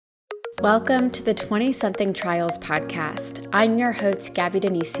Welcome to the 20-something Trials podcast. I'm your host, Gabby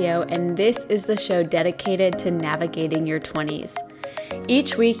Denisio, and this is the show dedicated to navigating your 20s.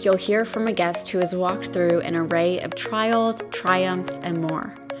 Each week, you'll hear from a guest who has walked through an array of trials, triumphs, and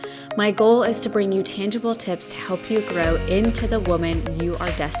more. My goal is to bring you tangible tips to help you grow into the woman you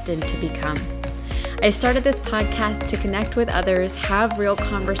are destined to become. I started this podcast to connect with others, have real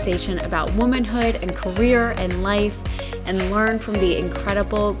conversation about womanhood and career and life, and learn from the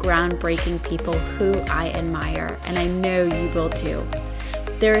incredible, groundbreaking people who I admire, and I know you will too.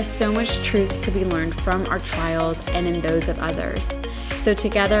 There is so much truth to be learned from our trials and in those of others. So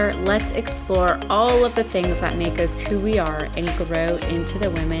together, let's explore all of the things that make us who we are and grow into the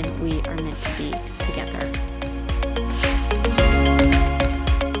women we are meant to be together.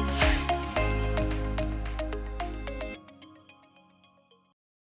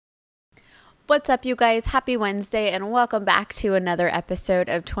 What's up, you guys? Happy Wednesday and welcome back to another episode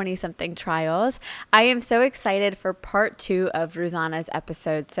of 20-something Trials. I am so excited for part 2 of Rosanna's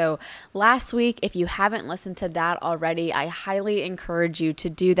episode. So last week, if you haven't listened to that already, I highly encourage you to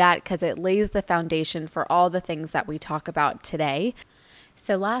do that because it lays the foundation for all the things that we talk about today.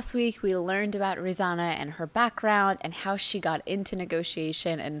 So last week we learned about Rosanna and her background and how she got into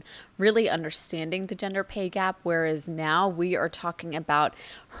negotiation and really understanding the gender pay gap, whereas now we are talking about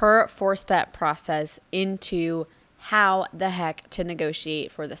her 4-step process into how the heck to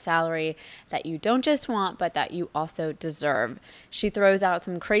negotiate for the salary that you don't just want, but that you also deserve. She throws out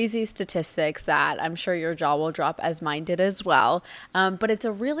some crazy statistics that I'm sure your jaw will drop, as mine did as well. But it's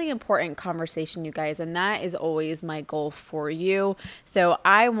a really important conversation, you guys, and that is always my goal for you. So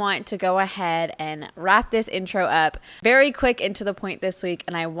I want to go ahead and wrap this intro up very quick and to the point this week,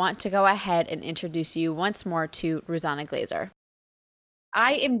 and I want to go ahead and introduce you once more to Rosanna Glazer.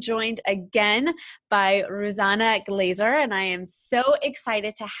 I am joined again by Rosanna Glazer, and I am so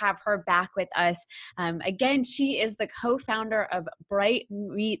excited to have her back with us. Again, she is the co-founder of Bright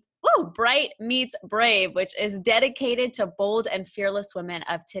Meets Brave, which is dedicated to bold and fearless women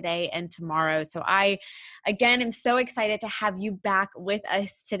of today and tomorrow. So I, again, am so excited to have you back with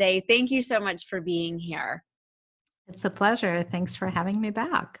us today. Thank you so much for being here. It's a pleasure. Thanks for having me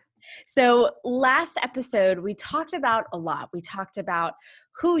back. So last episode, we talked about a lot. We talked about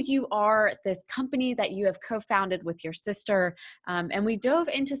who you are, this company that you have co-founded with your sister, and we dove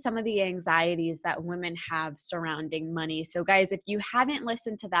into some of the anxieties that women have surrounding money. So guys, if you haven't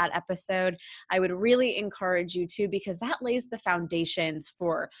listened to that episode, I would really encourage you to, because that lays the foundations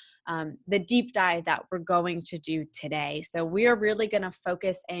for the deep dive that we're going to do today. So we are really going to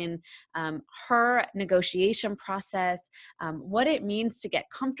focus in her negotiation process, what it means to get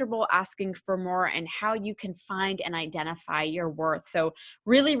comfortable asking for more, and how you can find and identify your worth. So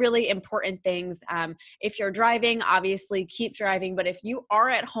really, really important things. If you're driving, obviously keep driving, but if you are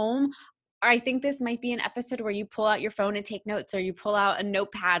at home, I think this might be an episode where you pull out your phone and take notes, or you pull out a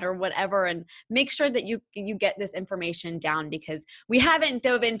notepad or whatever, and make sure that you get this information down, because we haven't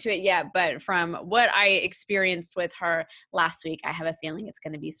dove into it yet, but from what I experienced with her last week, I have a feeling it's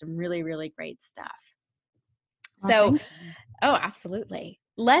going to be some really, really great stuff. Well, Oh, absolutely.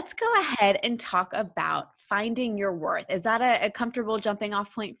 Let's go ahead and talk about finding your worth. Is that a comfortable jumping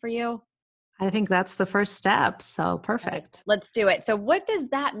off point for you? I think that's the first step. So perfect. Let's do it. So what does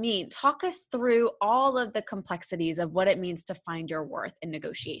that mean? Talk us through all of the complexities of what it means to find your worth in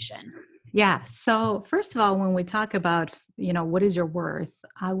negotiation. Yeah. So first of all, when we talk about, what is your worth,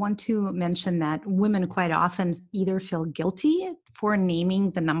 I want to mention that women quite often either feel guilty for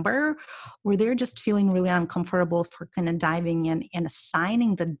naming the number, or they're just feeling really uncomfortable for kind of diving in and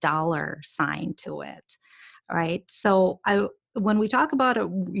assigning the dollar sign to it. Right. So when we talk about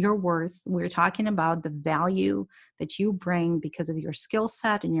your worth, we're talking about the value that you bring because of your skill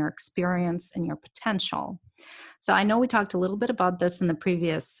set and your experience and your potential. So I know we talked a little bit about this in the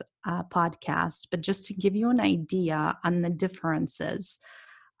previous podcast, but just to give you an idea on the differences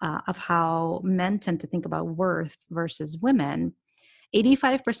of how men tend to think about worth versus women,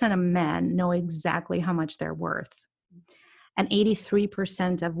 85% of men know exactly how much they're worth. And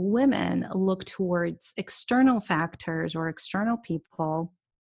 83% of women look towards external factors or external people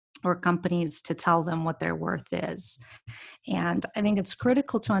or companies to tell them what their worth is. And I think it's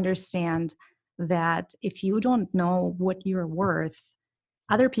critical to understand that if you don't know what you're worth,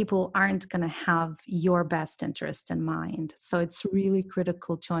 other people aren't going to have your best interest in mind. So it's really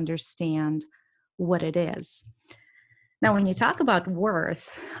critical to understand what it is. Now, when you talk about worth,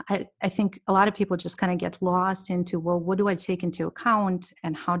 I think a lot of people just kind of get lost into, well, what do I take into account,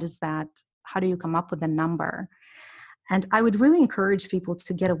 and how do you come up with a number? And I would really encourage people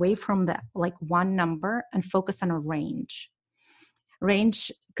to get away from that, like one number, and focus on a range.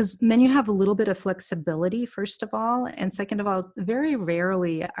 Range, because then you have a little bit of flexibility, first of all. And second of all, very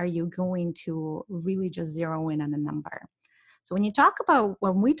rarely are you going to really just zero in on a number. So when we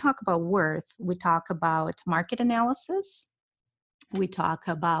talk about worth, we talk about market analysis, we talk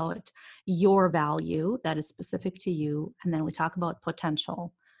about your value that is specific to you, and then we talk about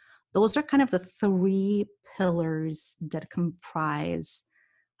potential. Those are kind of the three pillars that comprise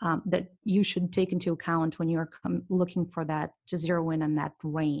that you should take into account when you're looking for that to zero in on that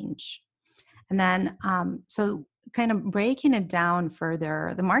range. And then, so kind of breaking it down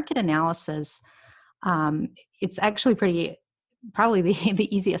further, the market analysis, it's actually probably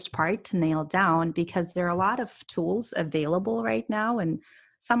the easiest part to nail down because there are a lot of tools available right now, and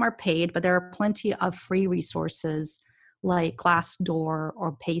some are paid, but there are plenty of free resources like Glassdoor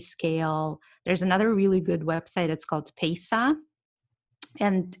or PayScale. There's another really good website, it's called Paysa.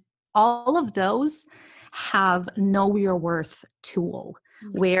 And all of those have know your worth tool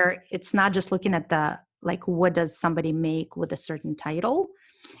where it's not just looking at the like what does somebody make with a certain title.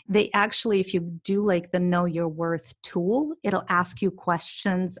 They actually, if you do like the know your worth tool, it'll ask you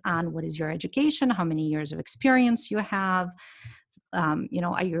questions on what is your education, how many years of experience you have, are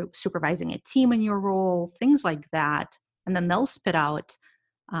you supervising a team in your role, things like that. And then they'll spit out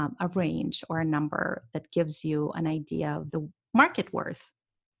a range or a number that gives you an idea of the market worth,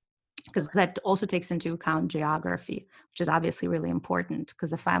 because that also takes into account geography, which is obviously really important.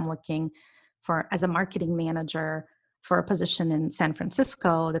 Because if I'm looking for, as a marketing manager for a position in San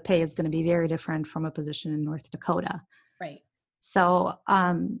Francisco, the pay is going to be very different from a position in North Dakota. Right. So,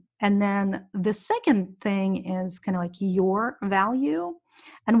 and then the second thing is kind of like your value.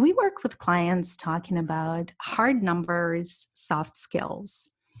 And we work with clients talking about hard numbers, soft skills.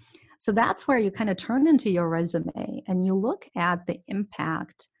 So that's where you kind of turn into your resume and you look at the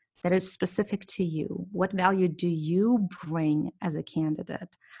impact that is specific to you. What value do you bring as a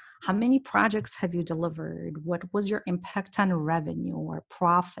candidate? How many projects have you delivered? What was your impact on revenue or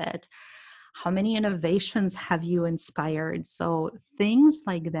profit? How many innovations have you inspired? So things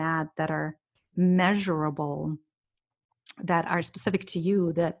like that are measurable, that are specific to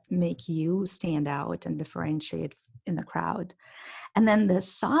you, that make you stand out and differentiate in the crowd. And then the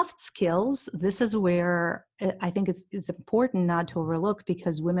soft skills, this is where I think it's important not to overlook,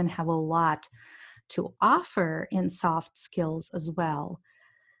 because women have a lot to offer in soft skills as well.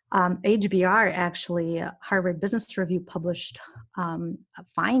 HBR, actually, Harvard Business Review published a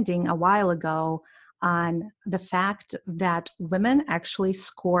finding a while ago on the fact that women actually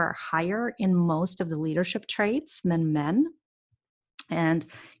score higher in most of the leadership traits than men. And,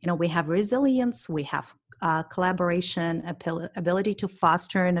 we have resilience, we have collaboration, ability to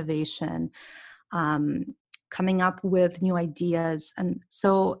foster innovation, coming up with new ideas. And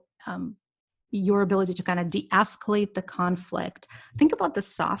so your ability to kind of de-escalate the conflict. Think about the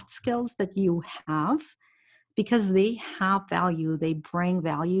soft skills that you have, because they have value, they bring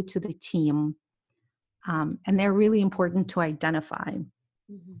value to the team, and they're really important to identify.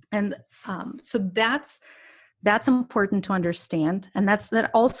 Mm-hmm. And so that's important to understand, and that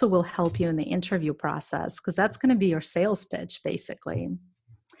also will help you in the interview process, because that's going to be your sales pitch basically.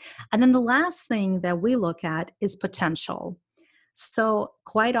 And then the last thing that we look at is potential. So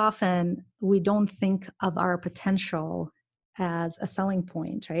quite often we don't think of our potential as a selling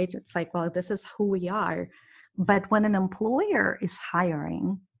point, right? It's like, well, this is who we are. But when an employer is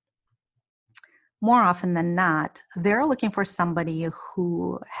hiring, more often than not, they're looking for somebody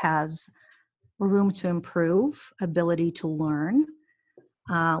who has room to improve, ability to learn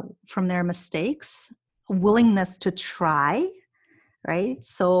from their mistakes, willingness to try, right?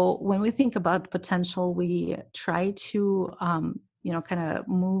 So when we think about potential, we try to, kind of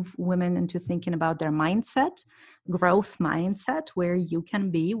move women into thinking about their mindset, growth mindset, where you can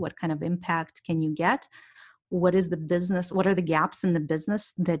be, what kind of impact can you get, what is the business, what are the gaps in the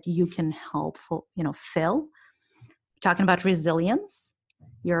business that you can help, fill. Talking about resilience,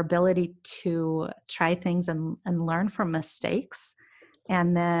 your ability to try things and learn from mistakes,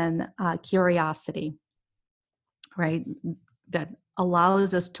 and then curiosity, right? That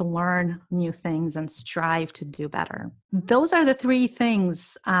allows us to learn new things and strive to do better. Those are the three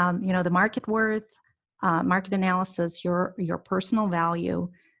things, the market worth, market analysis, your personal value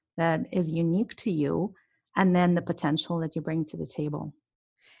that is unique to you, and then the potential that you bring to the table.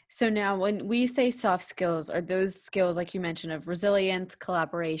 So now when we say soft skills, are those skills like you mentioned of resilience,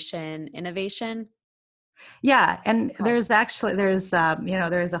 collaboration, innovation? Yeah, and there's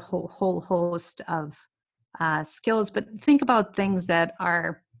a whole host of skills, but think about things that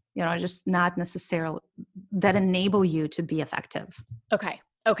are, just not necessarily that enable you to be effective. Okay.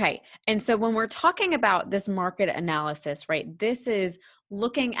 Okay. And so when we're talking about this market analysis, right, this is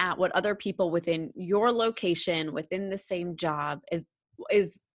looking at what other people within your location, within the same job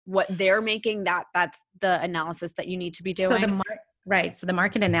is what they're making, that's the analysis that you need to be So doing. right. So the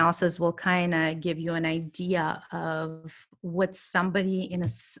market analysis will kind of give you an idea of what somebody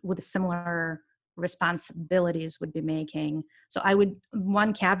with a similar responsibilities would be making. So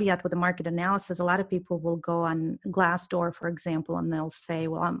one caveat with the market analysis, a lot of people will go on Glassdoor, for example, and they'll say,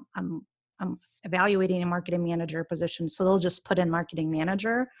 well, I'm evaluating a marketing manager position. So they'll just put in marketing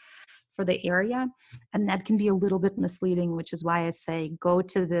manager for the area. And that can be a little bit misleading, which is why I say go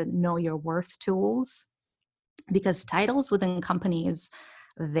to the Know Your Worth tools, because titles within companies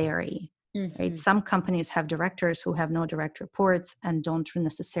vary. Right? Mhm. Some companies have directors who have no direct reports and don't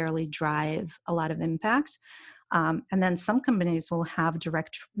necessarily drive a lot of impact. And then some companies will have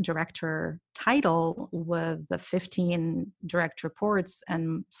director title with the 15 direct reports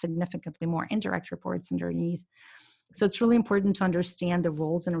and significantly more indirect reports underneath. So it's really important to understand the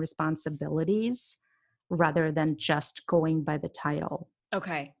roles and responsibilities rather than just going by the title.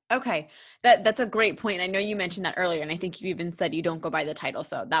 Okay. Okay. That's a great point. I know you mentioned that earlier, and I think you even said you don't go by the title,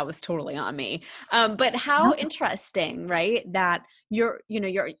 so that was totally on me. But how No. interesting, right? That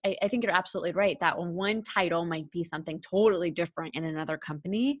I think you're absolutely right that one title might be something totally different in another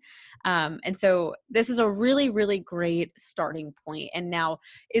company. And so this is a really, really great starting point. And now,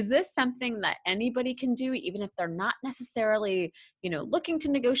 is this something that anybody can do, even if they're not necessarily, looking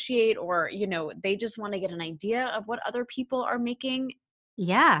to negotiate, or, they just want to get an idea of what other people are making?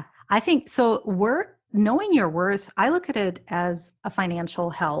 Yeah, I think so. Knowing your worth, I look at it as a financial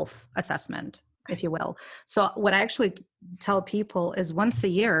health assessment, if you will. So, what I actually tell people is once a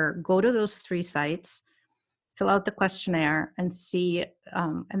year, go to those three sites, fill out the questionnaire, and see.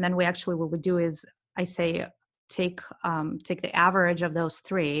 And then what we do is I say, take the average of those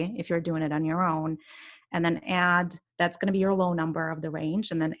three if you're doing it on your own, and then add. That's going to be your low number of the range,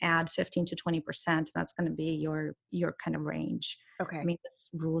 and then add 15 to 20%. That's going to be your kind of range. I Okay. mean, this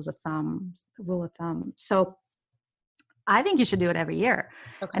rule of thumb. So I think you should do it every year.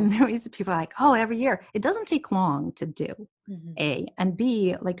 Okay. And there is people are like, oh, every year. It doesn't take long to do. Mhm. A and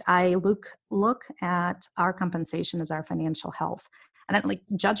B, like I look at our compensation as our financial health. And I, like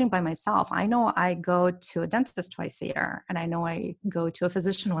judging by myself, I know I go to a dentist twice a year and I know I go to a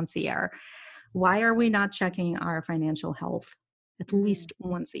physician once a year. Why are we not checking our financial health at Mhm. least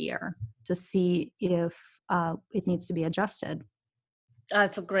once a year to see if it needs to be adjusted?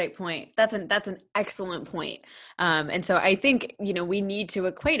 That's a great point. That's an excellent point. And so I think we need to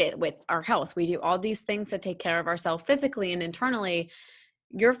equate it with our health. We do all these things to take care of ourselves physically and internally.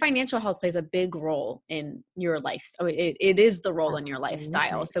 Your financial health plays a big role in your life. So it is the role in your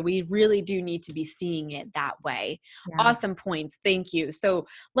lifestyle. Absolutely. So we really do need to be seeing it that way. Yeah. Awesome points. Thank you. So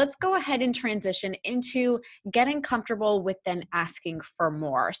let's go ahead and transition into getting comfortable with then asking for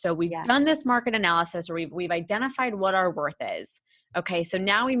more. So we've Yes. done this market analysis, or we've identified what our worth is. Okay. So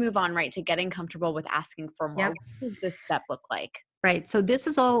now we move on, right, to getting comfortable with asking for more. Yep. What does this step look like? Right. So this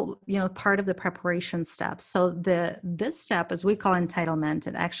is all, part of the preparation steps. So this step, as we call entitlement,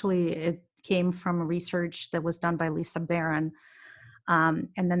 it came from research that was done by Lisa Barron. And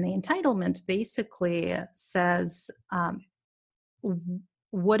then the entitlement basically says,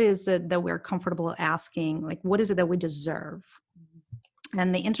 what is it that we're comfortable asking? Like, what is it that we deserve?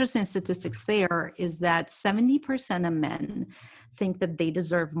 And the interesting statistics there is that 70% of men think that they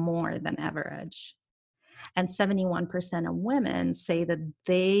deserve more than average. And 71% of women say that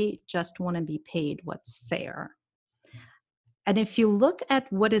they just want to be paid what's fair. And if you look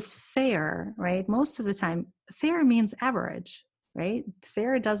at what is fair, right, most of the time, fair means average, right?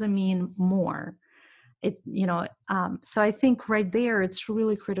 Fair doesn't mean more. So I think right there, it's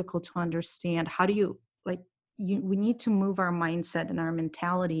really critical to understand how do you, we need to move our mindset and our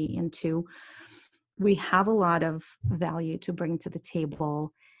mentality into we have a lot of value to bring to the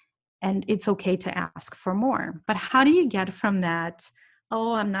table and it's okay to ask for more. But how do you get from that,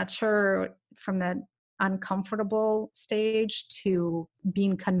 oh, I'm not sure, from that uncomfortable stage to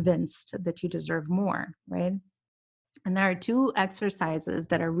being convinced that you deserve more, right? And there are two exercises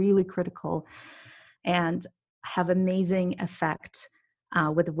that are really critical and have amazing effect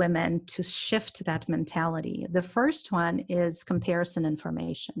with women to shift that mentality. The first one is comparison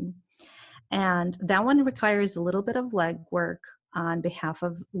information. And that one requires a little bit of legwork on behalf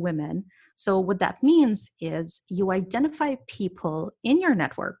of women. So, what that means is you identify people in your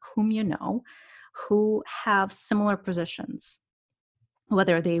network whom you know who have similar positions.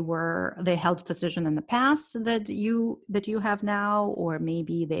 whether they held position in the past that you have now, or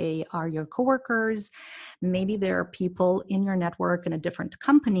maybe they are your coworkers, maybe there are people in your network in a different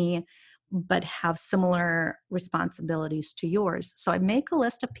company but have similar responsibilities to yours. So I make a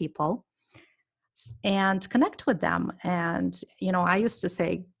list of people and connect with them. And I used to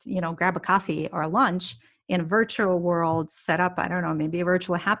say, grab a coffee or lunch. In a virtual world, set up, I don't know, maybe a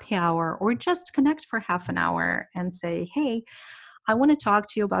virtual happy hour, or just connect for half an hour and say, hey, I want to talk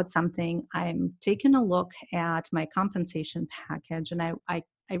to you about something. I'm taking a look at my compensation package, and I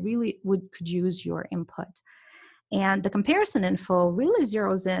really could use your input. And the comparison info really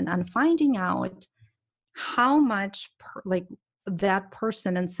zeroes in on finding out how much that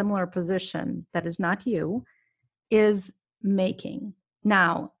person in similar position that is not you is making.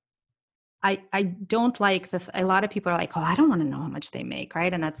 Now, I don't like a lot of people are like, oh, I don't want to know how much they make,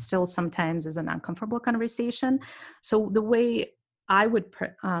 right? And that still sometimes is an uncomfortable conversation. So the way I would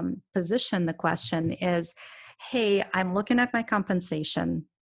position the question is, hey, I'm looking at my compensation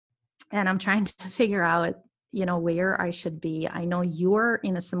and I'm trying to figure out, where I should be. I know you're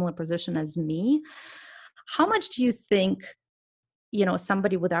in a similar position as me. How much do you think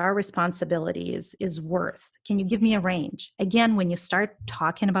somebody with our responsibilities is worth? Can you give me a range? Again, when you start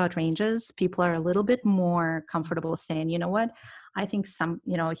talking about ranges, people are a little bit more comfortable saying, you know what, I think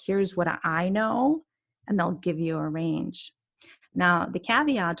here's what I know, and they'll give you a range. Now, the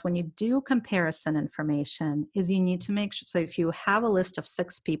caveat when you do comparison information is you need to make sure, so if you have a list of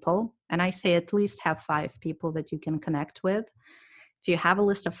 6 people, and I say at least have 5 people that you can connect with, if you have a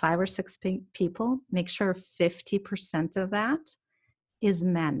list of 5 or 6 people, make sure 50% of that is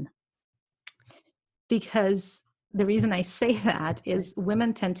men. Because the reason I say that is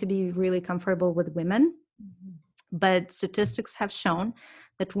women tend to be really comfortable with women, but statistics have shown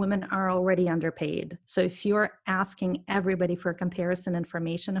that women are already underpaid. So if you're asking everybody for comparison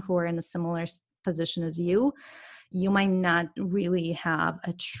information who are in a similar position as you might not really have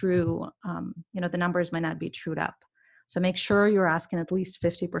a true, the numbers might not be trued up. So make sure you're asking at least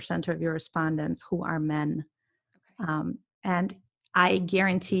 50% of your respondents who are men. And I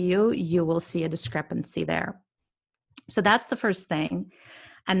guarantee you will see a discrepancy there. So that's the first thing.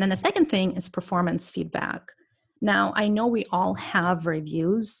 And then the second thing is performance feedback. Now, I know we all have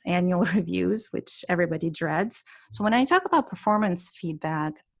reviews, annual reviews, which everybody dreads. So when I talk about performance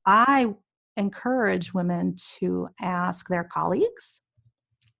feedback, I encourage women to ask their colleagues.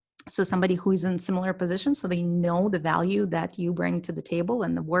 So somebody who is in similar positions, so they know the value that you bring to the table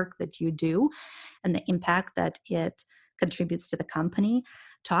and the work that you do and the impact that it contributes to the company.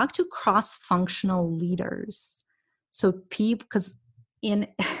 Talk to cross-functional leaders. So people, because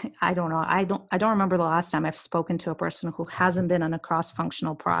I don't know, I don't remember the last time I've spoken to a person who hasn't been on a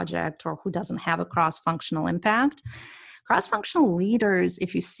cross-functional project or who doesn't have a cross-functional impact. Cross-functional leaders,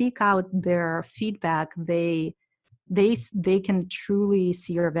 if you seek out their feedback, they can truly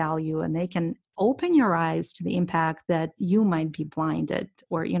see your value, and they can open your eyes to the impact that you might be blinded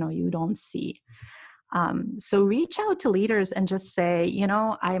or you don't see. So reach out to leaders and just say,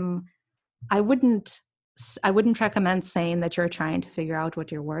 I wouldn't recommend saying that you're trying to figure out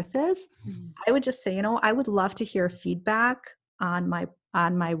what your worth is. Mm-hmm. I would just say, I would love to hear feedback on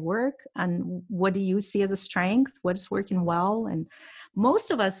my work, and what do you see as a strength, what is working well. And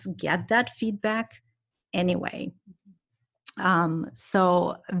most of us get that feedback anyway.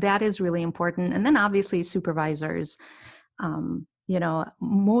 So that is really important. And then obviously supervisors,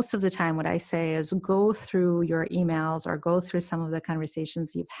 most of the time what I say is go through your emails or go through some of the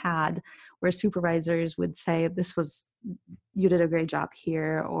conversations you've had where supervisors would say, you did a great job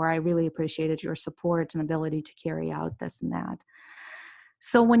here, or I really appreciated your support and ability to carry out this and that.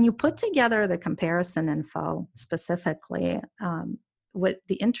 So when you put together the comparison info specifically, what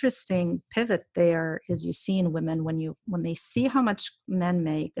the interesting pivot there is, you see in women when they see how much men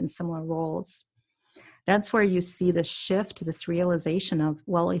make in similar roles, that's where you see the shift, this realization of,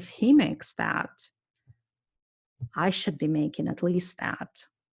 well, if he makes that, I should be making at least that.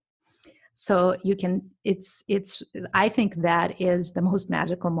 So I think that is the most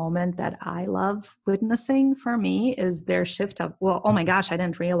magical moment that I love witnessing for me, is their shift of, well, oh my gosh, I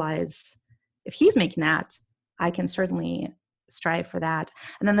didn't realize if he's making that, I can certainly strive for that.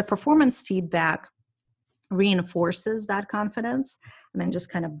 And then the performance feedback reinforces that confidence and then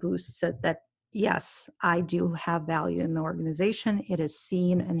just kind of boosts it that, yes, I do have value in the organization. It is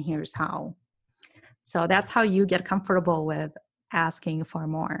seen, and here's how. So that's how you get comfortable with asking for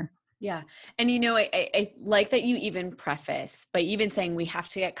more. Yeah. And I like that you even preface by even saying we have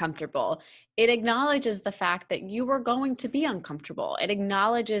to get comfortable. It acknowledges the fact that you are going to be uncomfortable. It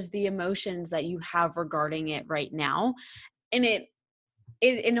acknowledges the emotions that you have regarding it right now. And it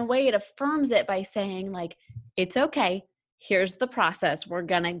in a way, it affirms it by saying like, it's okay. Here's the process. We're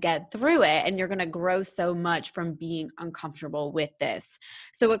going to get through it. And you're going to grow so much from being uncomfortable with this.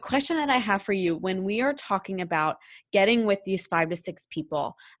 So a question that I have for you, when we are talking about getting with these 5 to 6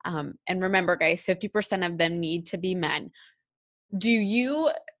 people, and remember guys, 50% of them need to be men.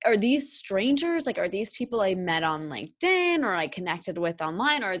 Are these strangers? Like, are these people I met on LinkedIn or I connected with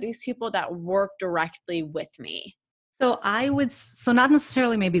online? Or are these people that work directly with me? So so not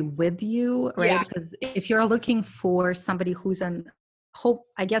necessarily maybe with you, right? Yeah. Because if you're looking for somebody who's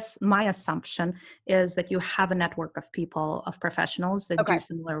I guess my assumption is that you have a network of people, of professionals that do Okay.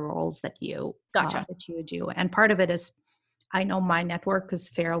 similar roles Gotcha. that you do. And part of it is, I know my network is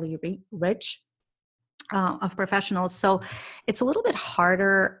fairly rich of professionals. So it's a little bit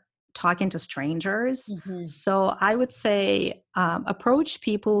harder talking to strangers. Mm-hmm. So I would say approach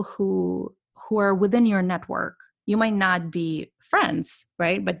people who are within your network. You might not be friends,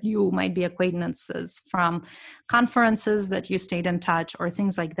 right? But you might be acquaintances from conferences that you stayed in touch or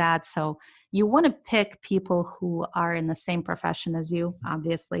things like that. So you want to pick people who are in the same profession as you,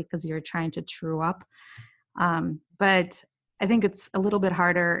 obviously, because you're trying to true up. But I think it's a little bit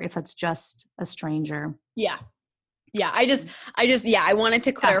harder if it's just a stranger. Yeah. Yeah. I wanted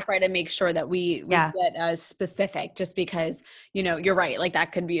to Yeah. clarify to make sure that we Yeah. get specific, just because, you're right. Like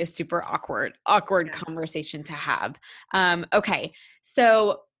that could be a super awkward Yeah. conversation to have. Okay.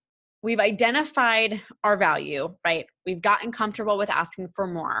 So we've identified our value, right? We've gotten comfortable with asking for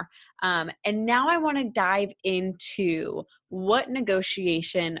more. And now I want to dive into what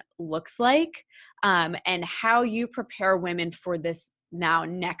negotiation looks like, and how you prepare women for this now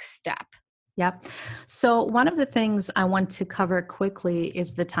next step. Yep. So one of the things I want to cover quickly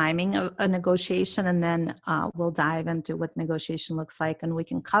is the timing of a negotiation, and then we'll dive into what negotiation looks like, and we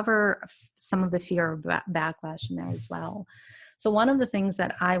can cover some of the fear of backlash in there as well. So one of the things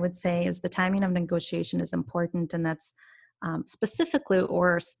that I would say is the timing of negotiation is important, and that's specifically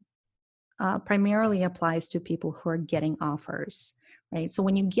or primarily applies to people who are getting offers, right? So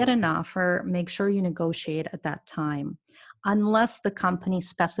when you get an offer, make sure you negotiate at that time, unless the company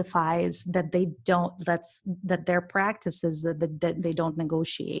specifies that they don't. That their practice is that they don't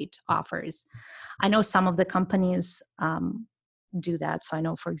negotiate offers. I know some of the companies do that. So I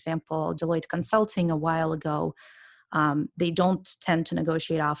know, for example, Deloitte Consulting a while ago, they don't tend to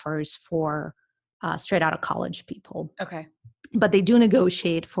negotiate offers for straight out of college people, Okay. but they do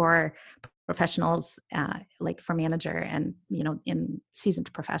negotiate for professionals, like for manager and in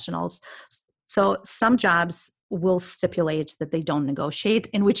seasoned professionals. So some jobs will stipulate that they don't negotiate,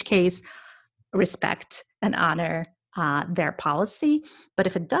 in which case respect and honor their policy. But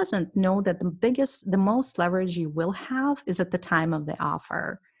if it doesn't, know that the most leverage you will have is at the time of the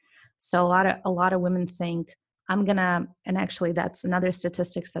offer. So a lot of women think, and actually that's another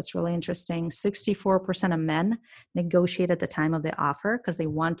statistics that's really interesting. 64% of men negotiate at the time of the offer because they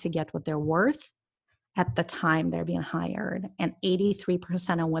want to get what they're worth at the time they're being hired. And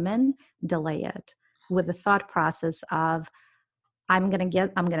 83% of women delay it with the thought process of, I'm going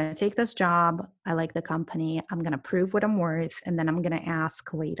to take this job. I like the company. I'm going to prove what I'm worth. And then I'm going to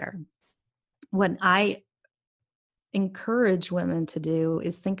ask later. What I encourage women to do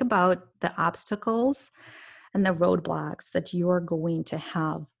is think about the obstacles and the roadblocks that you're going to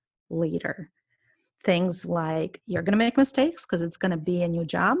have later. Things like you're going to make mistakes because it's going to be a new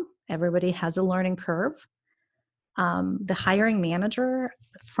job. Everybody has a learning curve. The hiring manager,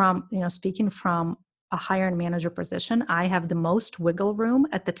 speaking from a hiring manager position, I have the most wiggle room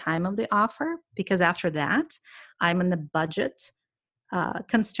at the time of the offer, because after that, I'm in the budget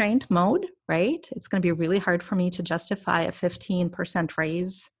constraint mode, right? It's going to be really hard for me to justify a 15%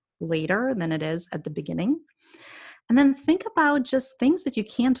 raise later than it is at the beginning. And then think about just things that you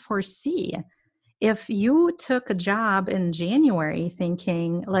can't foresee. If you took a job in January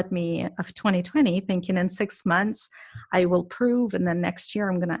of 2020, thinking in 6 months, I will prove, and then next year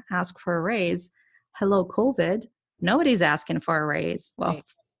I'm going to ask for a raise. Hello, COVID. Nobody's asking for a raise. Well, Right.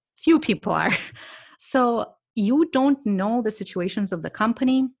 few people are. So you don't know the situations of the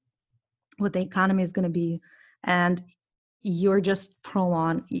company, what the economy is going to be, and you're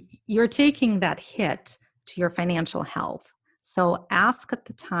you're taking that hit to your financial health. So ask at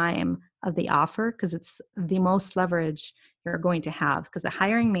the time of the offer, because it's the most leverage you're going to have, because the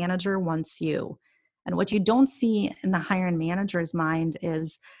hiring manager wants you. And what you don't see in the hiring manager's mind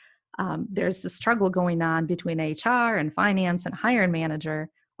is there's a struggle going on between HR and finance and hiring manager,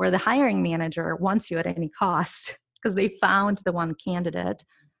 where the hiring manager wants you at any cost because they found the one candidate.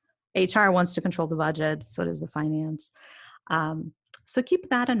 HR wants to control the budget, so does the finance. So keep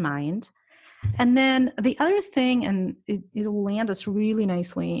that in mind. And then the other thing, and it'll land us really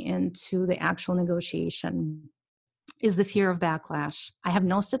nicely into the actual negotiation, is the fear of backlash. I have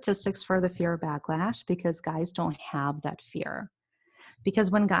no statistics for the fear of backlash because guys don't have that fear.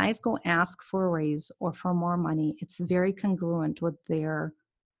 Because when guys go ask for a raise or for more money, it's very congruent with their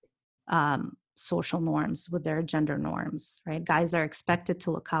social norms, with their gender norms, right? Guys are expected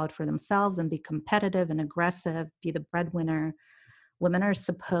to look out for themselves and be competitive and aggressive, be the breadwinner. Women are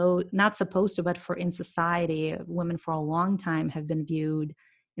not supposed to, but for in society, women for a long time have been viewed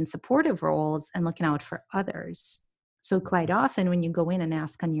in supportive roles and looking out for others. So quite often when you go in and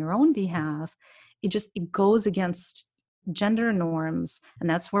ask on your own behalf, it goes against gender norms, and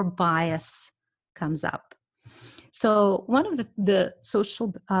that's where bias comes up. So one of the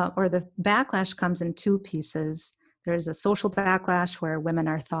social or the backlash comes in two pieces. There's a social backlash where women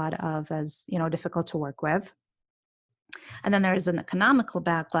are thought of as, difficult to work with. And then there's an economical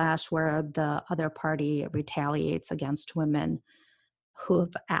backlash where the other party retaliates against women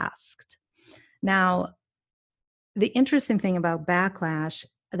who've asked. Now, the interesting thing about backlash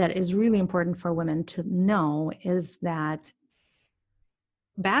that is really important for women to know is that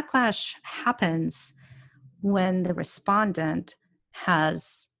backlash happens when the respondent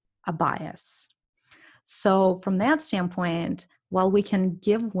has a bias. So, from that standpoint, while we can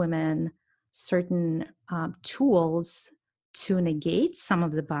give women certain tools to negate some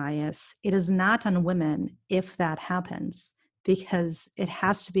of the bias, it is not on women if that happens, because it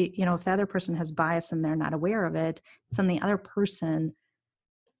has to be, if the other person has bias and they're not aware of it, it's on the other person,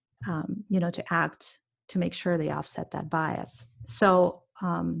 to act to make sure they offset that bias. So,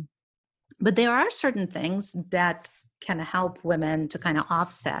 but there are certain things that can help women to kind of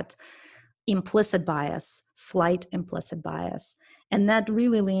offset implicit bias, slight implicit bias. And that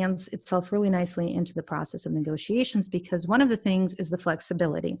really lands itself really nicely into the process of negotiations, because one of the things is the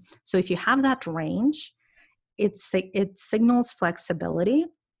flexibility. So if you have that range, it signals flexibility,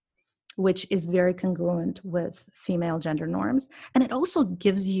 which is very congruent with female gender norms. And it also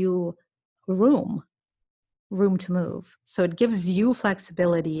gives you room to move. So it gives you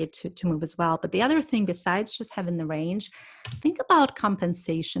flexibility to move as well. But the other thing, besides just having the range, think about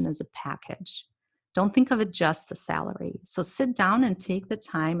compensation as a package. Don't think of it just the salary. So sit down and take the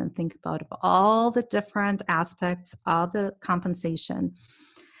time and think about all the different aspects of the compensation.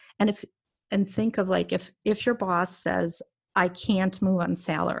 And think of, like, if your boss says, I can't move on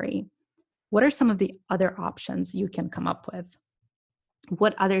salary, what are some of the other options you can come up with?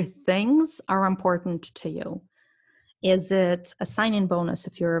 What other things are important to you? Is it a sign-in bonus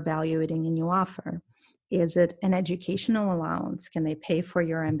if you're evaluating a new offer? Is it an educational allowance? Can they pay for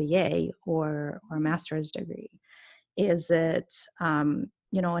your MBA or master's degree? Is it, an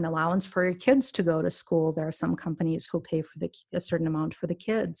allowance for your kids to go to school? There are some companies who pay for a certain amount for the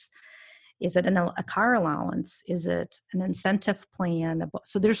kids. Is it a car allowance? Is it an incentive plan?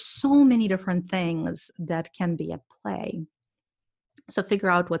 So there's so many different things that can be at play. So figure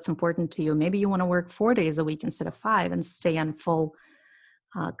out what's important to you. Maybe you want to work 4 days a week instead of 5 and stay on full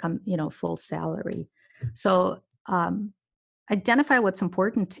salary. So identify what's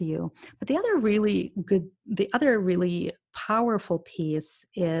important to you. But the other really powerful piece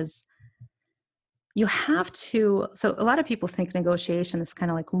is you have to, so a lot of people think negotiation is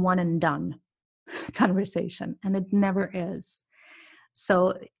kind of like one and done conversation, and it never is.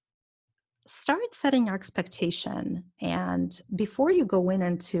 So start setting your expectation. And before you go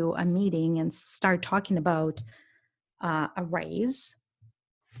into a meeting and start talking about a raise,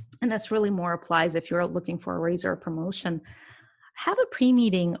 and this really more applies if you're looking for a raise or a promotion, have a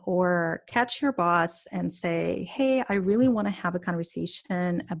pre-meeting or catch your boss and say, hey, I really want to have a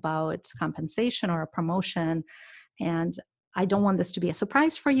conversation about compensation or a promotion, and I don't want this to be a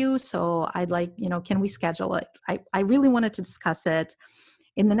surprise for you. So I'd like, can we schedule it? I really wanted to discuss it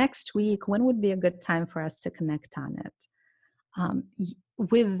in the next week. When would be a good time for us to connect on it?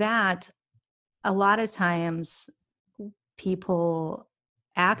 With that, a lot of times people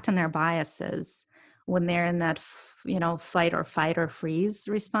act on their biases when they're in that, flight or fight or freeze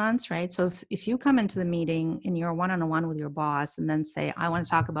response, right? So if you come into the meeting and you're one-on-one with your boss and then say, I want to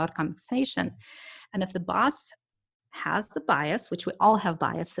talk about compensation, and if the boss has the bias, which we all have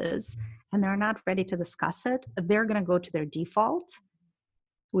biases, and they're not ready to discuss it, they're going to go to their default,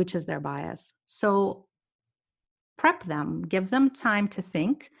 which is their bias. So prep them, give them time to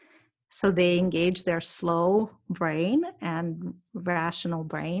think, so they engage their slow brain and rational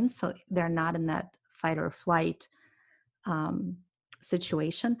brain, so they're not in that fight or flight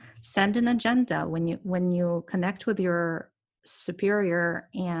situation. Send an agenda when you connect with your superior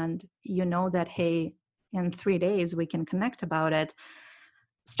and you know that, hey, in 3 days we can connect about it.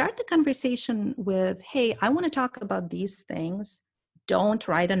 start the conversation with, hey, I want to talk about these things. Don't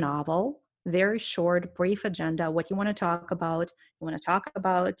write a novel. Very short, brief agenda. What you want to talk about. You want to talk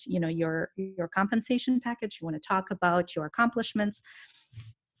about, your compensation package. You want to talk about your accomplishments,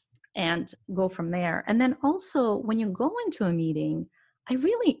 and go from there. And then also, when you go into a meeting, I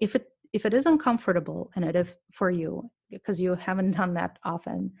really, if it is uncomfortable and it is for you because you haven't done that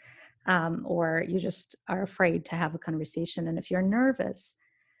often, or you just are afraid to have a conversation, and if you're nervous,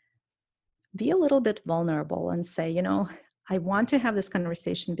 be a little bit vulnerable and say, I want to have this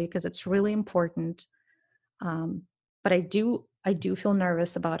conversation because it's really important, but I do feel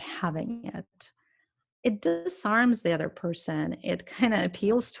nervous about having it. It disarms the other person. It kind of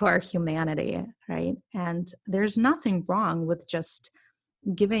appeals to our humanity, right? And there's nothing wrong with just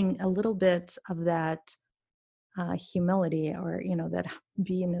giving a little bit of that humility, or that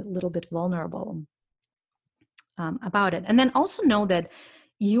being a little bit vulnerable about it. And then also know that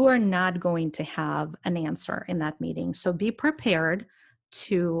you are not going to have an answer in that meeting. So be prepared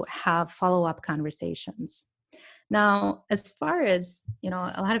to have follow-up conversations. Now, as far as, a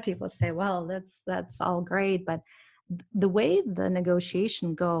lot of people say, well, that's all great, but the way the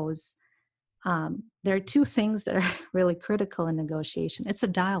negotiation goes, there are two things that are really critical in negotiation. It's a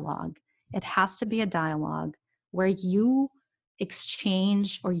dialogue. It has to be a dialogue where you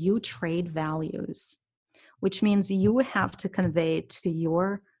exchange or you trade values, which means you have to convey to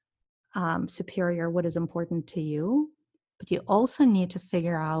your superior what is important to you, but you also need to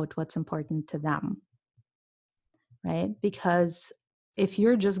figure out what's important to them, right? Because if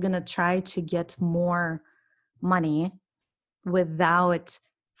you're just going to try to get more money without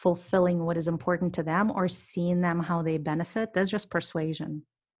fulfilling what is important to them or seeing them how they benefit, that's just persuasion.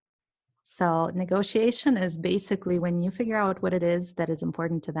 So negotiation is basically when you figure out what it is that is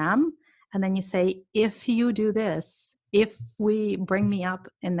important to them, and then you say, if you do this, if we bring me up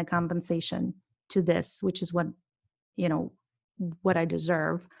in the compensation to this, which is what I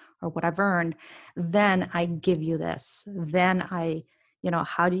deserve or what I've earned, then I give you this. Then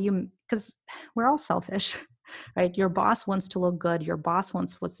how do you, because we're all selfish, right? Your boss wants to look good. Your boss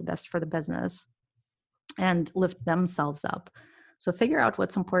wants what's the best for the business and lift themselves up. So figure out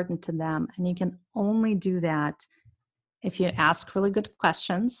what's important to them. And you can only do that if you ask really good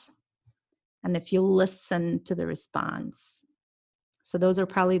questions and if you listen to the response. So those are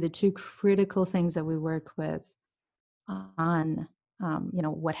probably the two critical things that we work with on,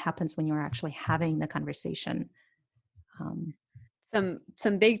 what happens when you're actually having the conversation.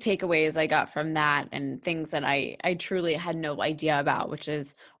 Some big takeaways I got from that, and things that I truly had no idea about, which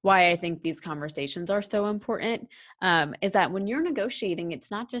is why I think these conversations are so important, is that when you're negotiating, it's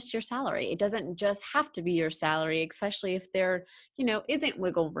not just your salary. It doesn't just have to be your salary, especially if there, isn't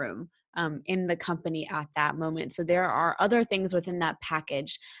wiggle room in the company at that moment. So there are other things within that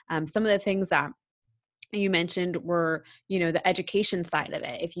package. Some of the things that you mentioned were, the education side of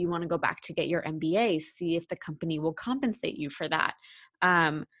it. If you want to go back to get your MBA, see if the company will compensate you for that.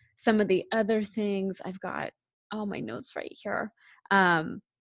 Some of the other things, I've got all my notes right here.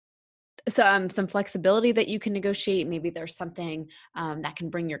 So some flexibility that you can negotiate. Maybe there's something that can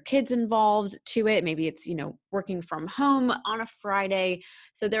bring your kids involved to it. Maybe it's, working from home on a Friday.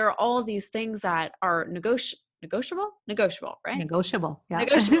 So there are all these things that are negotiable, right? Negotiable. Yeah.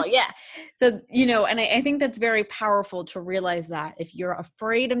 Negotiable. Yeah. So, and I think that's very powerful to realize that if you're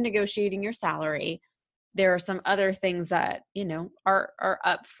afraid of negotiating your salary, there are some other things that, are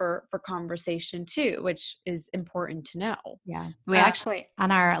up for conversation too, which is important to know. Yeah. We actually,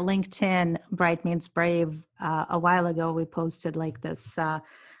 on our LinkedIn, Bright Means Brave, a while ago, we posted like this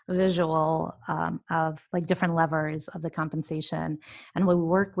visual of like different levers of the compensation. And when we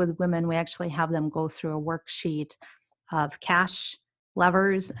work with women, we actually have them go through a worksheet of cash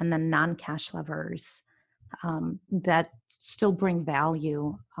levers and then non-cash levers that still bring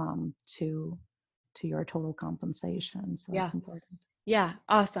value to your total compensation. So Yeah. that's important. Yeah.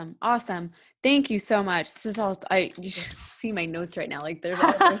 Awesome. Thank you so much. This is all, you should see my notes right now. Like there's so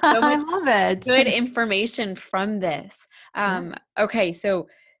much I love it. good information from this. Okay. So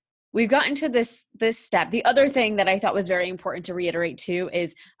we've gotten to this step. The other thing that I thought was very important to reiterate too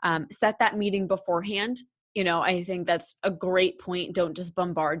is set that meeting beforehand. I think that's a great point. Don't just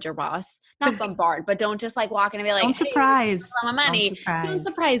bombard your boss. Not bombard, but don't just like walk in and be like, Don't surprise. Hey, my money. Don't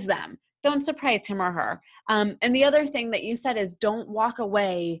surprise them. Don't surprise him or her. And the other thing that you said is don't walk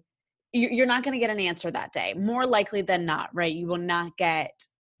away. You're not going to get an answer that day. More likely than not, right? You will not get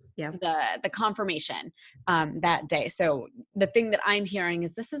Yeah. the confirmation that day. So the thing that I'm hearing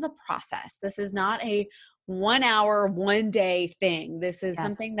is this is a process. This is not a 1 hour, 1 day thing. This is Yes.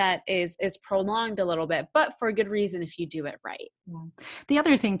 something that is prolonged a little bit, but for a good reason if you do it right. Yeah. The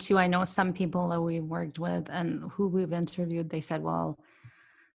other thing too, I know some people that we've worked with and who we've interviewed, they said, well,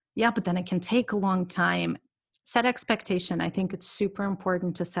 yeah, but then it can take a long time. Set expectation. I think it's super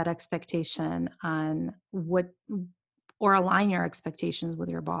important to set expectation on what, or align your expectations with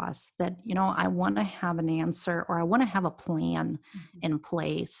your boss that, I want to have an answer, or I want to have a plan in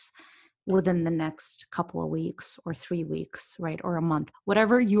place within the next couple of weeks or 3 weeks, right? Or a month,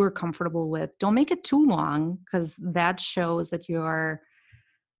 whatever you are comfortable with. Don't make it too long, because that shows that you're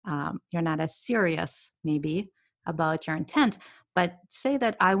not as serious maybe about your intent. But say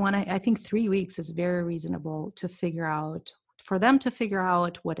that I think 3 weeks is very reasonable to figure out, for them to figure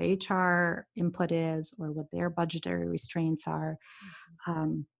out what HR input is or what their budgetary restraints are.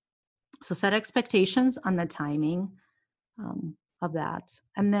 So set expectations on the timing of that.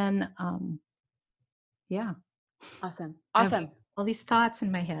 And then, yeah. Awesome. I have Awesome. all these thoughts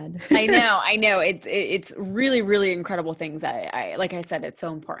in my head. I know. It's really, really incredible things. I like I said, it's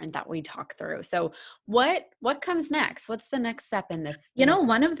so important that we talk through. So what comes next? What's the next step in this?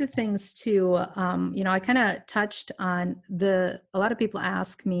 One of the things too, I kind of touched on a lot of people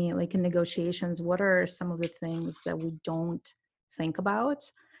ask me, like in negotiations, what are some of the things that we don't think about,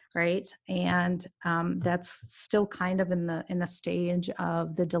 right? And that's still kind of in the stage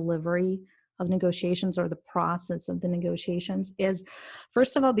of the delivery of negotiations, or the process of the negotiations, is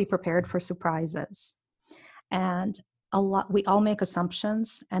first of all, be prepared for surprises. And we all make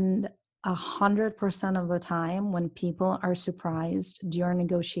assumptions, and 100% of the time when people are surprised during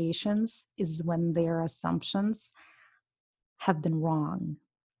negotiations is when their assumptions have been wrong.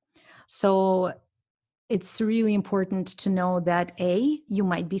 So it's really important to know that you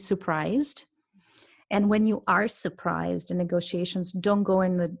might be surprised. And when you are surprised in negotiations, don't go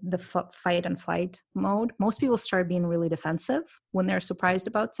in the fight and flight mode. Most people start being really defensive when they're surprised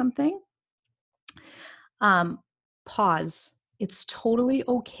about something. Pause. It's totally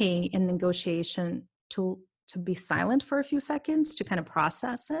okay in negotiation to be silent for a few seconds, to kind of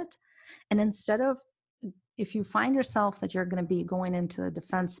process it. And instead of, if you find yourself that you're going to be going into the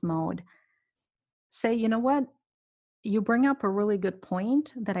defense mode, say, you know what? You bring up a really good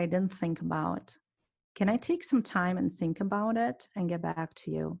point that I didn't think about. Can I take some time and think about it and get back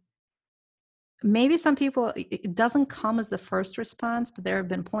to you? Maybe some people, it doesn't come as the first response, but there have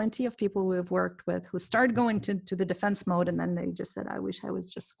been plenty of people we've worked with who started going to the defense mode, and then they just said, I wish I was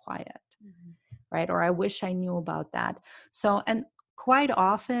just quiet, right? Or I wish I knew about that. So, and quite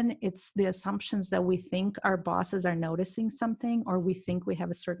often it's the assumptions that we think our bosses are noticing something, or we think we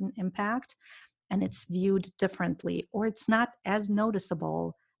have a certain impact, and it's viewed differently, or it's not as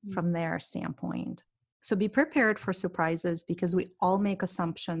noticeable from their standpoint. So be prepared for surprises, because we all make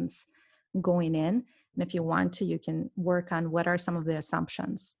assumptions going in. And if you want to, you can work on what are some of the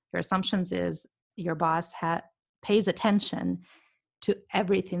assumptions. Your assumptions is your boss pays attention to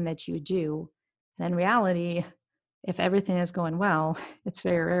everything that you do. And in reality, if everything is going well, it's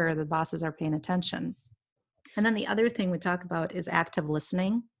very rare that bosses are paying attention. And then the other thing we talk about is active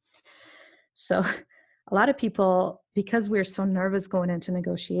listening. So a lot of people, because we're so nervous going into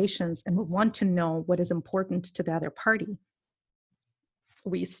negotiations and we want to know what is important to the other party,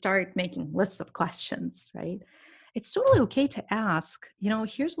 we start making lists of questions, right? It's totally okay to ask,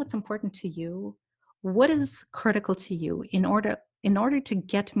 here's what's important to you. What is critical to you in order to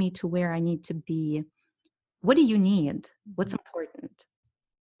get me to where I need to be? What do you need? What's important?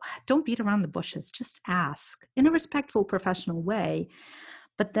 Don't beat around the bushes. Just ask in a respectful, professional way.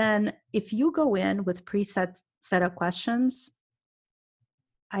 But then if you go in with set up questions,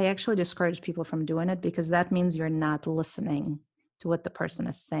 I actually discourage people from doing it, because that means you're not listening to what the person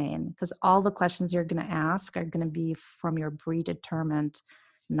is saying, because all the questions you're going to ask are going to be from your predetermined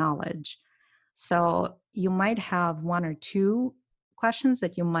knowledge. So you might have one or two questions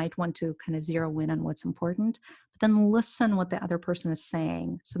that you might want to kind of zero in on what's important, but then listen what the other person is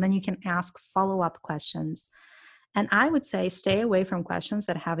saying. So then you can ask follow-up questions. And I would say stay away from questions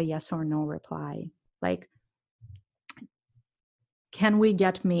that have a yes or no reply. Like, can we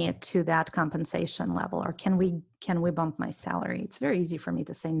get me to that compensation level? Or can we bump my salary? It's very easy for me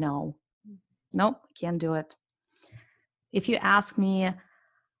to say no. Nope, can't do it. If you ask me,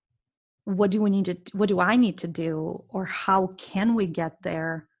 what do I need to do, or how can we get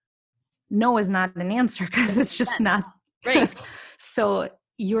there? No is not an answer, because it's just not right. So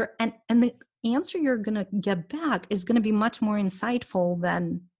and the answer you're going to get back is going to be much more insightful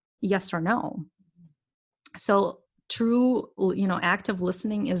than yes or no. So true, active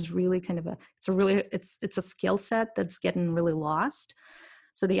listening is really kind of it's a skill set that's getting really lost.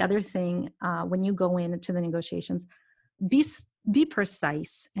 So the other thing, when you go into the negotiations, be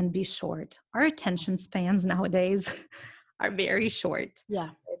precise and be short. Our attention spans nowadays are very short. Yeah.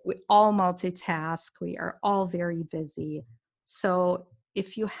 We all multitask. We are all very busy. So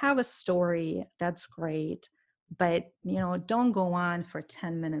if you have a story, that's great, but don't go on for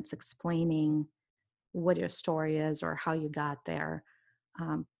 10 minutes explaining what your story is or how you got there.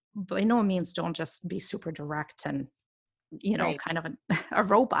 By no means don't just be super direct and Right. kind of a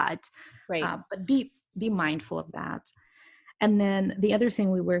robot, Right. but be mindful of that. And then the other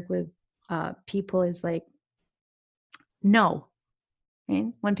thing we work with people is like, no.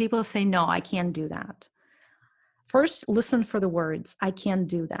 Right? When people say no, I can't do that. First, listen for the words, I can't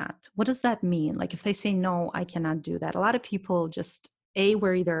do that. What does that mean? Like if they say no, I cannot do that. A lot of people just, A,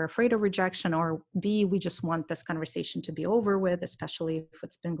 we're either afraid of rejection, or B, we just want this conversation to be over with, especially if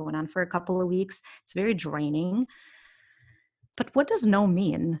it's been going on for a couple of weeks. It's very draining. But what does no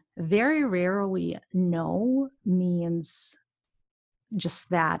mean? Very rarely no means just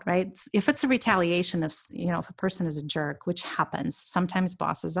that, right? If it's a retaliation, if a person is a jerk, which happens, sometimes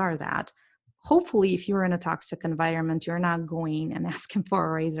bosses are that. Hopefully, if you're in a toxic environment, you're not going and asking for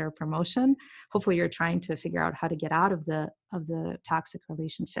a raise or a promotion. Hopefully, you're trying to figure out how to get out of the toxic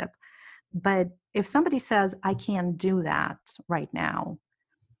relationship. But if somebody says, I can't do that right now,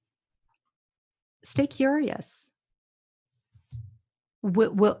 stay curious.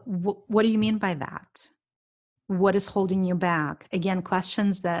 What do you mean by that? What is holding you back? Again,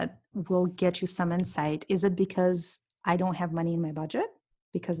 questions that will get you some insight. Is it because I don't have money in my budget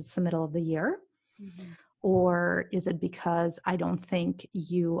because it's the middle of the year? Mm-hmm. Or is it because I don't think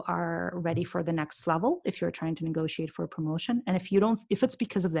you are ready for the next level if you're trying to negotiate for a promotion? And if it's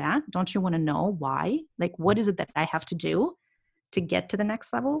because of that, don't you want to know why? Like, what is it that I have to do to get to the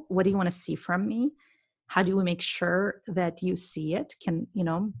next level? What do you want to see from me? How do we make sure that you see it?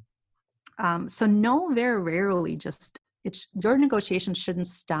 So no, very rarely your negotiation shouldn't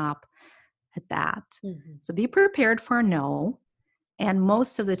stop at that. Mm-hmm. So be prepared for a no. And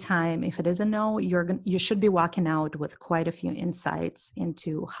most of the time, if it is a no, you should be walking out with quite a few insights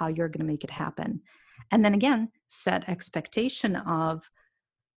into how you're going to make it happen. And then again, set expectation of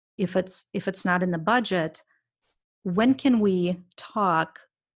if it's not in the budget, when can we talk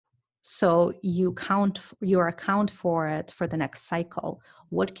so you account for it for the next cycle?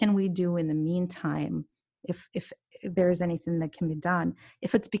 What can we do in the meantime if there's anything that can be done?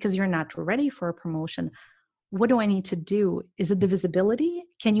 If it's because you're not ready for a promotion, what do I need to do? Is it the visibility?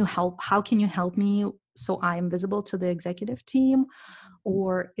 Can you help? How can you help me so I'm visible to the executive team?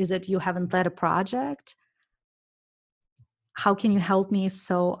 Or is it you haven't led a project? How can you help me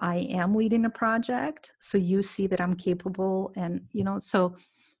so I am leading a project so you see that I'm capable? And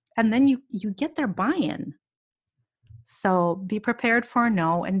then you get their buy-in. So be prepared for a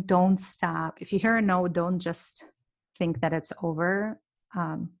no and don't stop. If you hear a no, don't just think that it's over.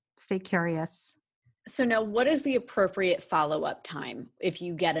 Stay curious. So now, what is the appropriate follow-up time if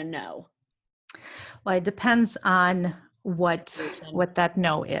you get a no? Well, it depends on what Situation. that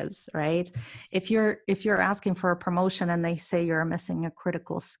no is, right? If you're asking for a promotion and they say you're missing a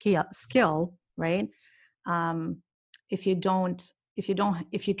critical skill, right? If you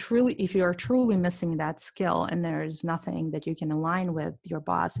are truly missing that skill and there's nothing that you can align with your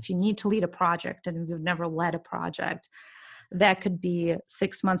boss, if you need to lead a project and you've never led a project, that could be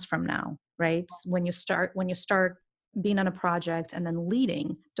 6 months from now, right? When you start being on a project and then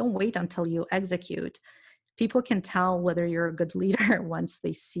leading, don't wait until you execute. People can tell whether you're a good leader once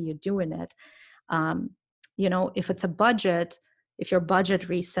they see you doing it. If it's a budget, if your budget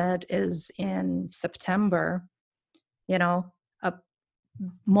reset is in September, uh,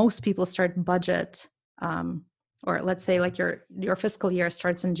 most people start budget, or let's say like your fiscal year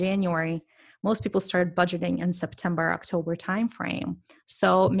starts in January. Most people start budgeting in September, October timeframe.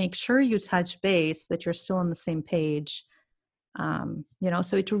 So make sure you touch base that you're still on the same page.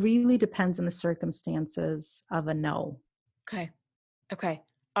 So it really depends on the circumstances of a no. Okay. Okay.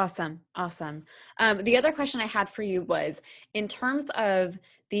 Awesome. Awesome. The other question I had for you was in terms of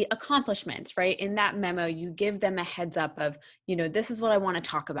the accomplishments, right? In that memo, you give them a heads up of, this is what I want to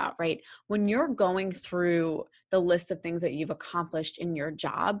talk about, right? When you're going through the list of things that you've accomplished in your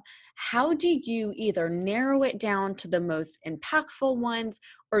job, how do you either narrow it down to the most impactful ones,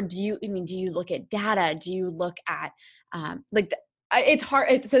 or do you look at data? Do you look at it's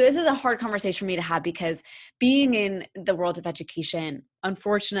hard. So this is a hard conversation for me to have because being in the world of education,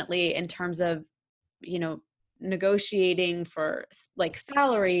 unfortunately, in terms of, negotiating for like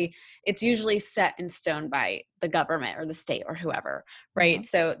salary, it's usually set in stone by the government or the state or whoever, Yeah. right?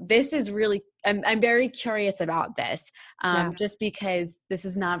 So this is really, I'm very curious about this, Yeah. just because this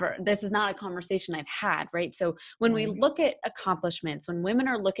is not a conversation I've had, right? So when we Right. look at accomplishments, when women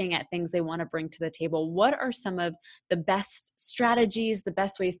are looking at things they want to bring to the table, what are some of the best strategies, the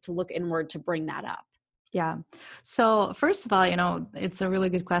best ways to look inward to bring that up? Yeah. So first of all, it's a really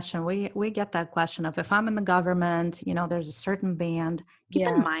good question. We get that question of if I'm in the government, there's a certain band. Keep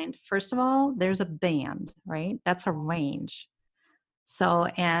in Yeah. mind, first of all, there's a band, right? That's a range. So,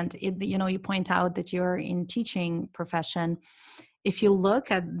 and you point out that you're in teaching profession. If you look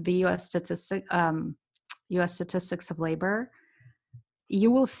at the U.S. statistics of labor,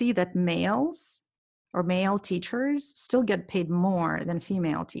 you will see that males or male teachers still get paid more than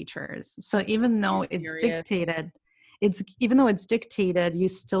female teachers. So even though it's Serious. dictated, even though it's dictated, you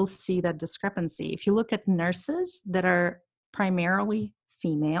still see that discrepancy. If you look at nurses that are primarily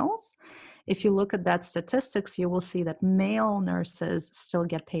females, if you look at that statistics, you will see that male nurses still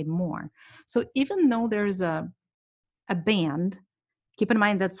get paid more. So even though there's a band, keep in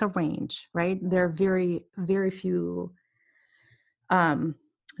mind that's a range, right? There are very, very few um,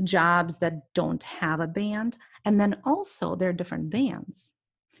 jobs that don't have a band. And then also there are different bands.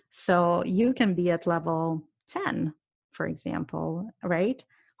 So you can be at level 10, for example, right?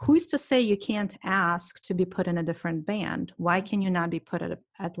 Who's to say you can't ask to be put in a different band? Why can you not be put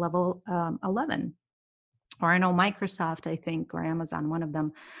at level 11? Or I know Microsoft, I think, or Amazon, one of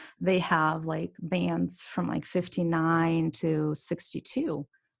them, they have like bands from like 59 to 62.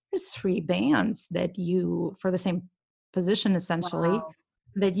 There's 3 bands that for the same position essentially, Wow.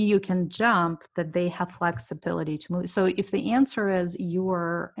 that you can jump, that they have flexibility to move. So if the answer is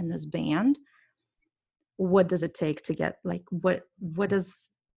you're in this band, what does it take to get, like, what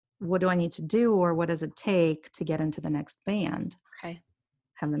do I need to do, or what does it take to get into the next band? Okay.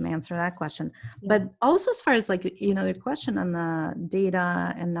 Have them answer that question. Yeah. But also, as far as like, the question on the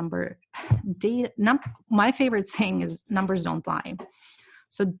data and number, my favorite saying is numbers don't lie.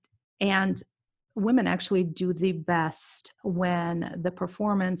 So, and women actually do the best when the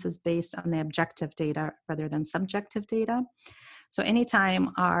performance is based on the objective data rather than subjective data. So anytime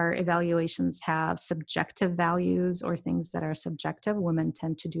our evaluations have subjective values or things that are subjective, women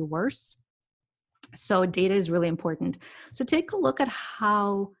tend to do worse. So data is really important. So take a look at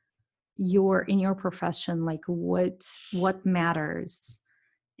how you're in your profession, like what matters.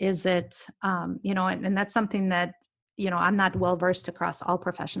 Is it, and that's something that, I'm not well versed across all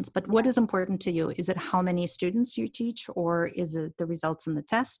professions, but what is important to you? Is it how many students you teach, or is it the results in the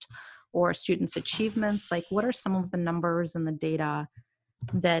test, or students' achievements? Like, what are some of the numbers and the data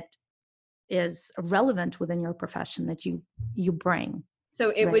that is relevant within your profession that you bring?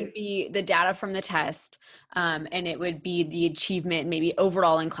 So it Right. would be the data from the test, and it would be the achievement maybe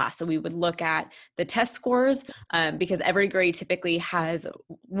overall in class. So we would look at the test scores, because every grade typically has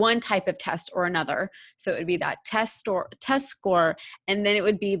one type of test or another. So it would be that test score, and then it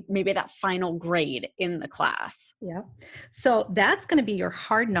would be maybe that final grade in the class. Yeah. So that's going to be your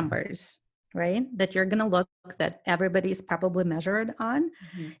hard numbers, right? That you're going to look, that everybody's probably measured on.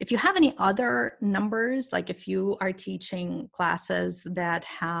 Mhm. If you have any other numbers, like if you are teaching classes that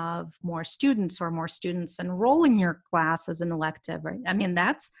have more students, or more students enroll in your class as an elective, right? I mean,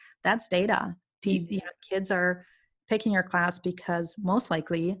 that's data. Kids are picking your class because most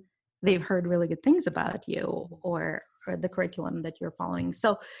likely they've heard really good things about you, or the curriculum that you're following.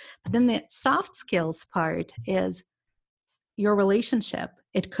 So, but then the soft skills part is your relationship.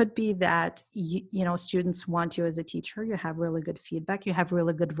 It could be that students want you as a teacher. You have really good feedback. You have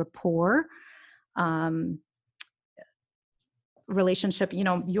really good rapport, um, relationship.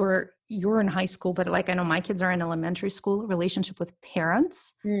 You're in high school, but like I know my kids are in elementary school. Relationship with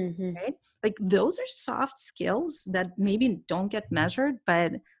parents, Mhm. right? Like those are soft skills that maybe don't get measured,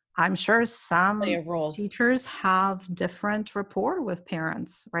 but I'm sure Play some a role. teachers have different rapport with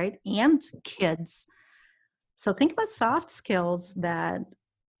parents, right? And kids. So think about soft skills that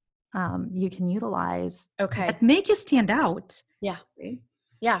you can utilize Okay. that make you stand out. Yeah. Right?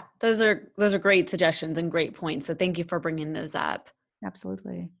 Yeah. Those are great suggestions and great points. So thank you for bringing those up.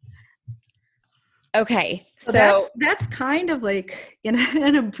 Absolutely. Okay. So So that's kind of like in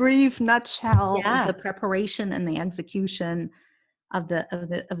a brief nutshell, yeah. the preparation and the execution of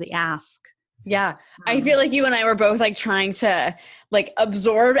the ask. Yeah. I feel like you and I were both like trying to like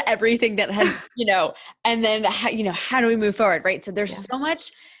absorb everything that had, and then how do we move forward, right? So there's Yeah.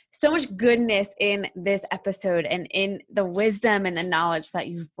 so much goodness in this episode and in the wisdom and the knowledge that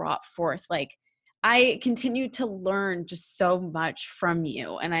you've brought forth. Like I continue to learn just so much from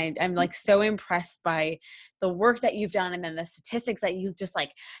you. And I'm like so impressed by the work that you've done and then the statistics that you just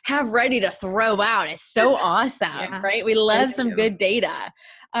like have ready to throw out. It's so awesome, Yeah, right? We love thank some you. good data.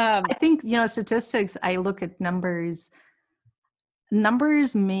 I think, statistics, I look at numbers.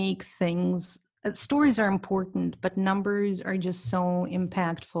 Numbers make things, stories are important, but numbers are just so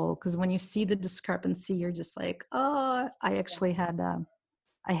impactful because when you see the discrepancy, you're just like, oh, I actually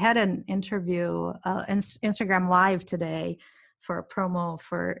I had an interview, Instagram Live today for a promo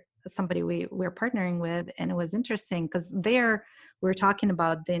for somebody we're partnering with. And it was interesting because there we're talking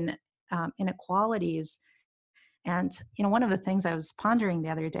about the inequalities. And, one of the things I was pondering the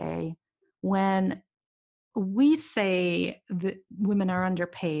other day, when we say that women are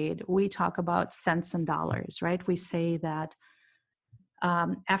underpaid, we talk about cents and dollars, right? We say that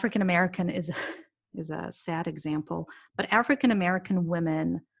African American is is a sad example, but African American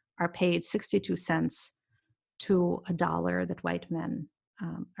women are paid 62 cents to a dollar that white men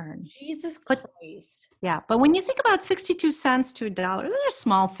earn. Jesus But Christ. yeah, but when you think about 62 cents to a dollar, those are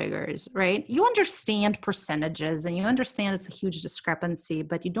small figures, right? You understand percentages and you understand it's a huge discrepancy,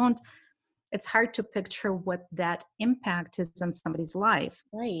 but you don't, it's hard to picture what that impact is on somebody's life.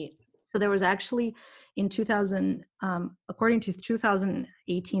 Right. So there was actually in 2000, according to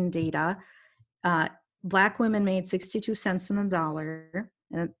 2018 data, Black women made 62 cents on the dollar,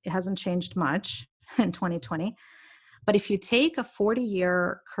 and it hasn't changed much in 2020. But if you take a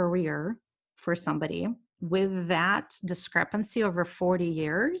 40-year career for somebody with that discrepancy over 40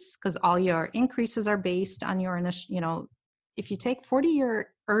 years, because all your increases are based on your initial, if you take 40-year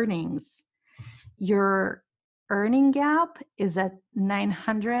earnings, your earning gap is at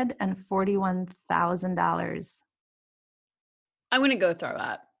 $941,000. I'm going to go throw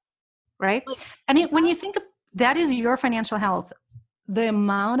up. Right? And when you think of, that is your financial health, the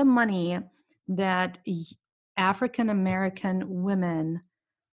amount of money that African American women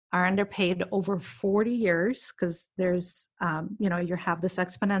are underpaid over 40 years, because there's, you have this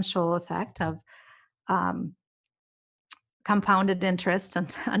exponential effect of compounded interest on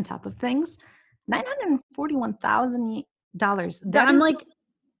top of things. $941,000. I'm like,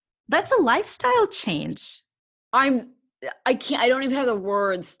 That's a lifestyle change. I don't even have the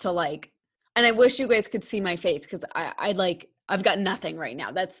words to like, and I wish you guys could see my face because I've got nothing right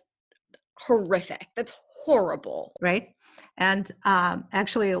now. That's horrific. That's horrible. Right. And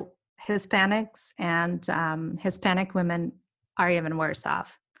actually Hispanics and Hispanic women are even worse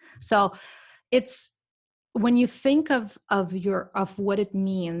off. So it's, when you think of what it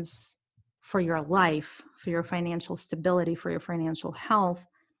means for your life, for your financial stability, for your financial health,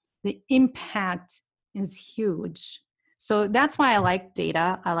 the impact is huge. So that's why I like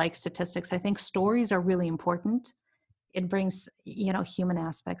data. I like statistics. I think stories are really important. It brings, human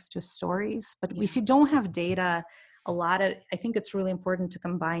aspects to stories. But if you don't have data, I think it's really important to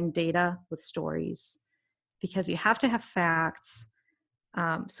combine data with stories, because you have to have facts.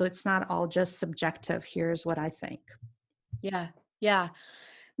 So it's not all just subjective. Here's what I think. Yeah. Yeah.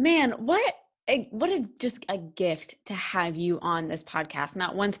 Man, what just a gift to have you on this podcast,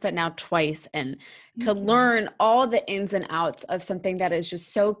 not once, but now twice, and to learn all the ins and outs of something that is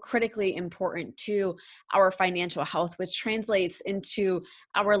just so critically important to our financial health, which translates into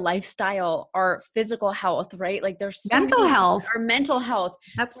our lifestyle, our physical health, right? Like there's mental health, our mental health.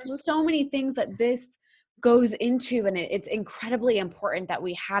 Absolutely. There's so many things that this goes into, and it's incredibly important that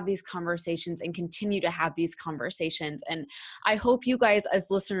we have these conversations and continue to have these conversations. And I hope you guys as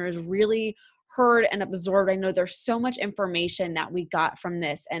listeners really heard and absorbed. I know there's so much information that we got from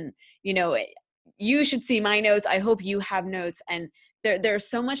this, and you should see my notes. I hope you have notes, and there's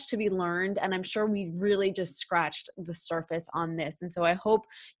so much to be learned, and I'm sure we really just scratched the surface on this. And so I hope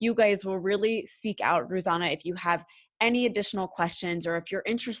you guys will really seek out Rosanna if you have any additional questions, or if you're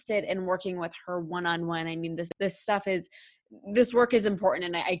interested in working with her one-on-one. I mean, this work is important,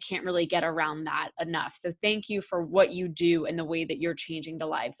 and I can't really get around that enough. So thank you for what you do and the way that you're changing the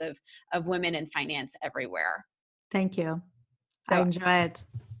lives of women in finance everywhere. Thank you. So, I enjoy it.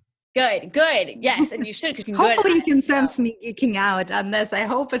 Good. Yes, and you should. Hopefully you can sense me geeking out on this. I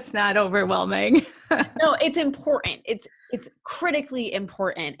hope it's not overwhelming. No, it's important. It's critically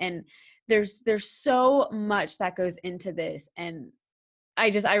important, and there's so much that goes into this, and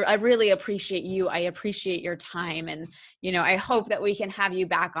I really appreciate you. I appreciate your time, and I hope that we can have you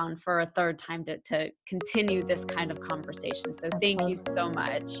back on for a third time to continue this kind of conversation. So thank you so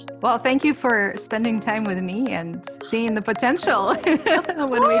much. Well, thank you for spending time with me and seeing the potential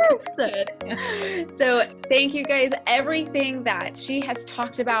when we could. So thank you guys. Everything that she has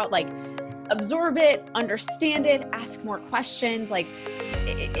talked about, like, absorb it, understand it, ask more questions, like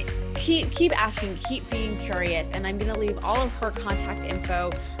keep asking, keep being curious. And I'm going to leave all of her contact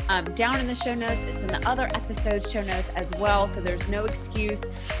info down in the show notes. It's in the other episode show notes as well. So there's no excuse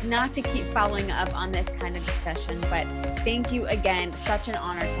not to keep following up on this kind of discussion. But thank you again. Such an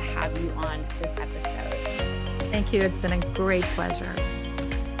honor to have you on this episode. Thank you. It's been a great pleasure.